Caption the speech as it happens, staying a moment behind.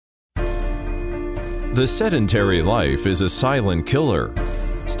The sedentary life is a silent killer.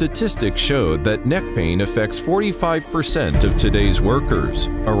 Statistics showed that neck pain affects 45% of today's workers.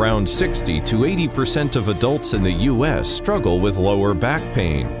 Around 60 to 80% of adults in the U.S. struggle with lower back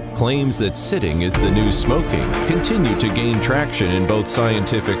pain. Claims that sitting is the new smoking continue to gain traction in both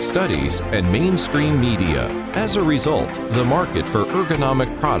scientific studies and mainstream media. As a result, the market for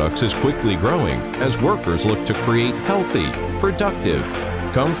ergonomic products is quickly growing as workers look to create healthy, productive,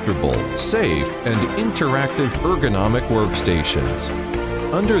 comfortable, safe, and interactive ergonomic workstations.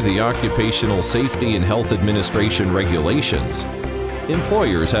 Under the Occupational Safety and Health Administration regulations,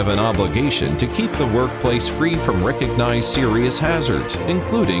 employers have an obligation to keep the workplace free from recognized serious hazards,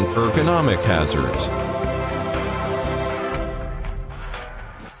 including ergonomic hazards.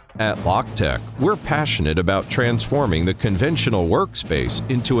 At Loctek, we're passionate about transforming the conventional workspace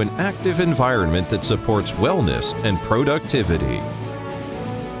into an active environment that supports wellness and productivity.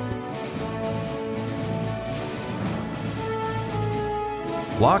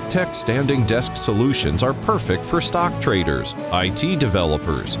 Loctek standing desk solutions are perfect for stock traders, IT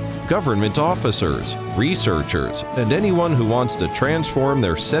developers, government officers, researchers, and anyone who wants to transform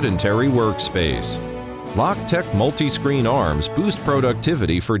their sedentary workspace. Loctek multi-screen arms boost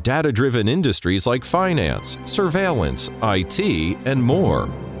productivity for data-driven industries like finance, surveillance, IT, and more.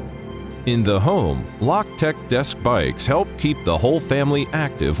 In the home, Loctek desk bikes help keep the whole family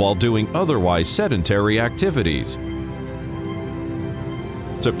active while doing otherwise sedentary activities.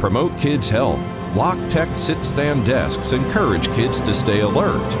 To promote kids' health, Loctek sit-stand desks encourage kids to stay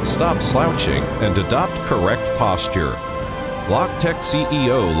alert, stop slouching, and adopt correct posture. Loctek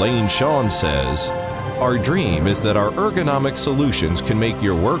CEO Lane Shawn says, "Our dream is that our ergonomic solutions can make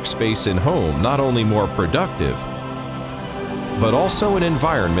your workspace and home not only more productive, but also an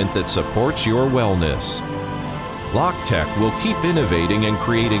environment that supports your wellness." Loctek will keep innovating and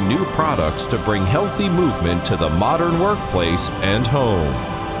creating new products to bring healthy movement to the modern workplace and home.